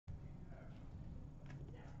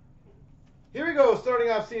Here we go. Starting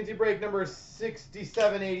off CNC break number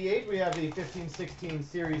 6788. We have the 1516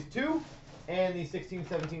 Series 2 and the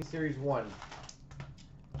 1617 Series 1.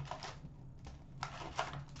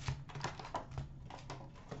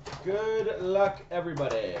 Good luck,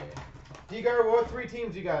 everybody. D-Gar, what three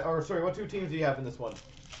teams you got? Or sorry, what two teams do you have in this one?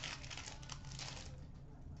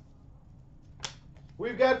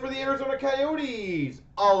 We've got for the Arizona Coyotes,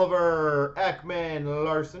 Oliver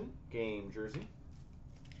Ekman-Larsson, game jersey.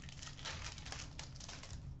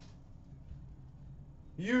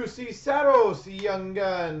 UC Saros, Young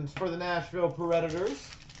Guns for the Nashville Predators.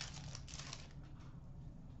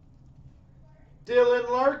 Dylan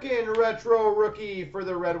Larkin, retro rookie for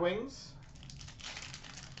the Red Wings.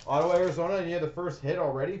 Ottawa, Arizona, and you had the first hit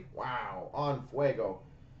already? Wow, on fuego.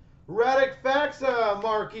 Radek Faksa,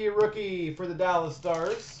 marquee rookie for the Dallas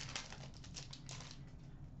Stars.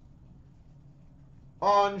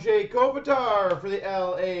 Anze Kopitar for the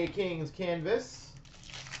LA Kings canvas.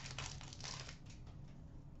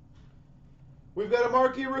 We've got a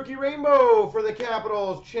marquee rookie rainbow for the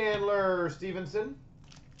Capitals, Chandler Stevenson.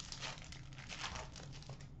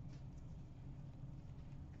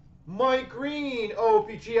 Mike Green,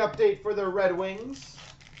 OPG update for the Red Wings.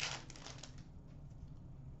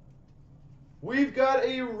 We've got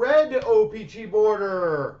a red OPG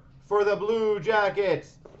border for the Blue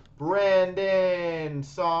Jackets, Brandon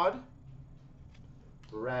Saad.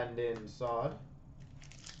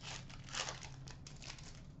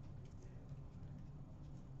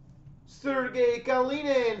 Sergei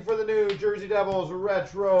Kalinin for the New Jersey Devils,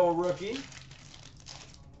 retro rookie.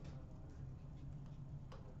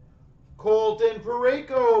 Colton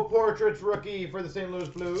Parayko, portraits rookie for the St. Louis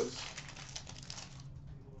Blues.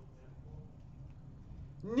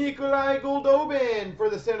 Nikolai Goldobin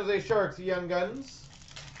for the San Jose Sharks, Young Guns.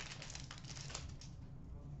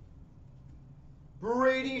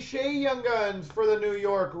 Brady Shea, Young Guns for the New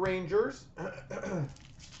York Rangers.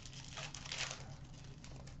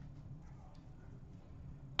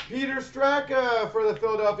 Peter Straka for the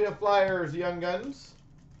Philadelphia Flyers, Young Guns.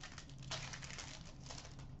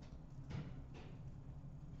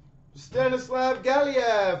 Stanislav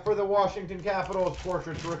Galiev for the Washington Capitals,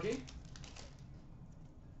 portraits rookie.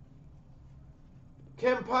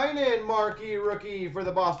 Kemppainen, marquee rookie for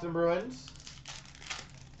the Boston Bruins.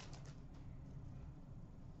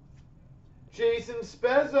 Jason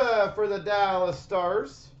Spezza for the Dallas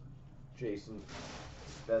Stars. Jason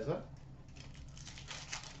Spezza.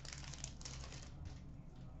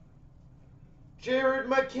 Jared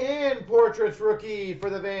McCann, portraits rookie for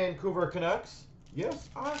the Vancouver Canucks. Yes,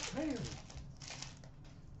 I can.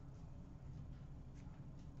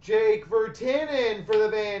 Jake Virtanen for the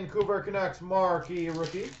Vancouver Canucks, marquee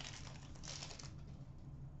rookie.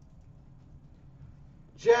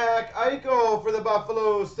 Jack Eichel for the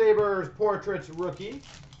Buffalo Sabres, portraits rookie.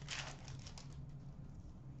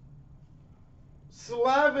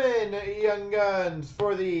 Slavin, Young Guns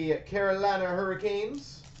for the Carolina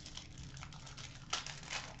Hurricanes.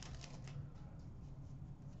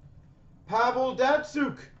 Pavel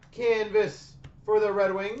Datsyuk, canvas for the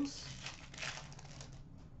Red Wings.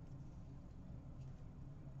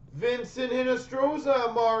 Vincent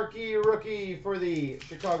Hinostroza, marquee rookie for the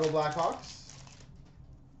Chicago Blackhawks.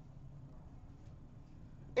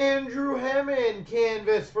 Andrew Hammond,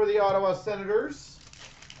 canvas for the Ottawa Senators.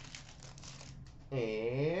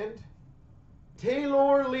 And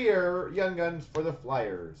Taylor Lear, Young Guns for the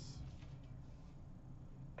Flyers.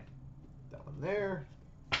 That one there.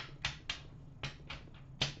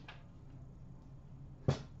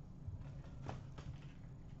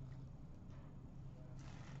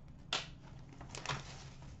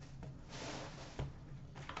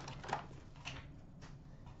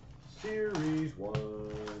 Series 1.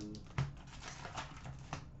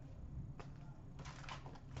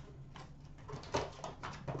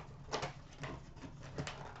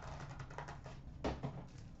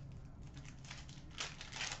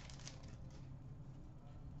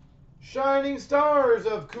 Shining Stars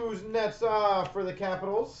of Kuznetsov for the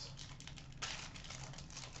Capitals.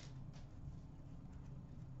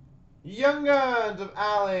 Young Guns of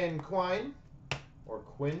Alan Quinn, or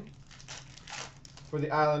Quinn, for the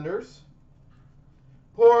Islanders.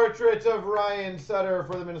 Portrait of Ryan Sutter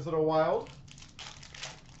for the Minnesota Wild.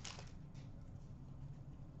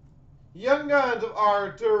 Young Guns of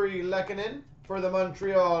Arturi Lehkonen for the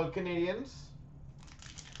Montreal Canadiens.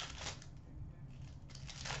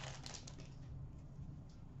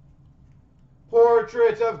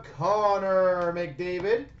 Portrait of Connor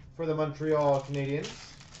McDavid for the Montreal Canadiens.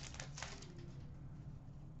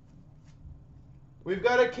 We've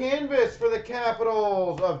got a canvas for the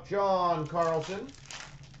Capitals of John Carlson.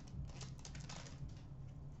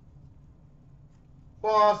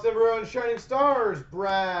 Boston Bruins Shining Stars,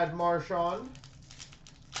 Brad Marchand.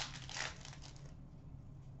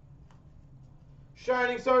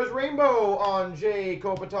 Shining Stars Rainbow on Jay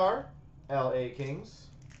Kopitar, LA Kings.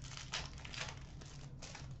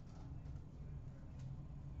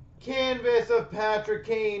 Canvas of Patrick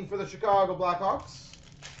Kane for the Chicago Blackhawks.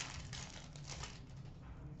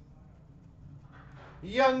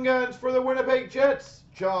 Young Guns for the Winnipeg Jets,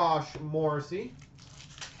 Josh Morrissey.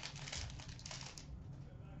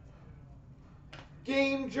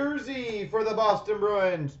 Game jersey for the Boston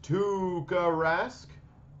Bruins, Tuukka Rask.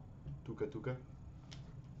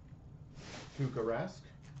 Tuukka Rask.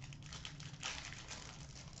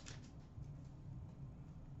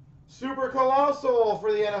 Super Colossal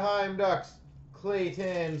for the Anaheim Ducks,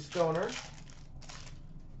 Clayton Stoner.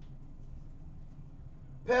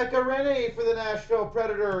 Pekka Rinne for the Nashville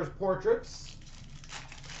Predators, Portraits.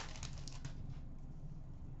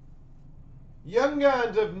 Young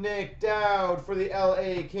Guns of Nick Dowd for the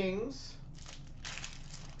LA Kings.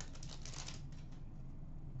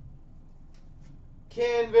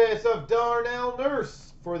 Canvas of Darnell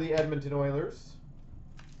Nurse for the Edmonton Oilers.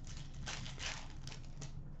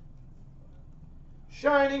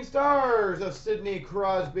 Shining Stars of Sidney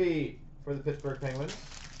Crosby for the Pittsburgh Penguins.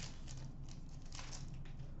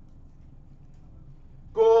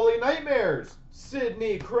 Goalie Nightmares,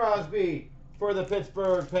 Sidney Crosby for the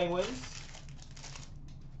Pittsburgh Penguins.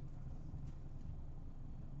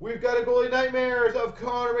 We've got a Goalie Nightmares of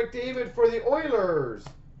Connor McDavid for the Oilers.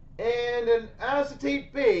 And an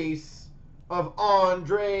acetate base of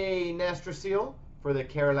Andre Nestrasil for the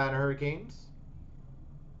Carolina Hurricanes.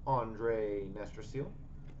 Andre Nestrasil,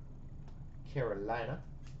 Carolina.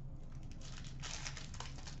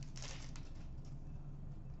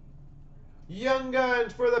 Young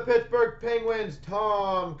Guns for the Pittsburgh Penguins,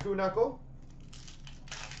 Tom Kuhnhackl.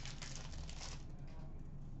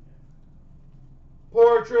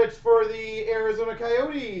 Portraits for the Arizona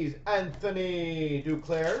Coyotes, Anthony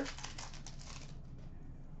Duclair.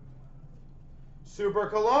 Super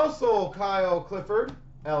Colossal, Kyle Clifford,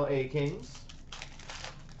 LA Kings.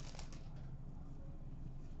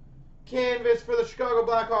 Canvas for the Chicago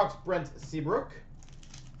Blackhawks, Brent Seabrook.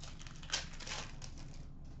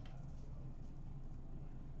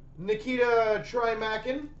 Nikita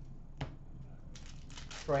Triamkin,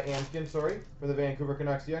 for the Vancouver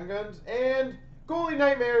Canucks Young Guns. And Goalie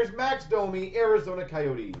Nightmares, Max Domi, Arizona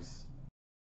Coyotes.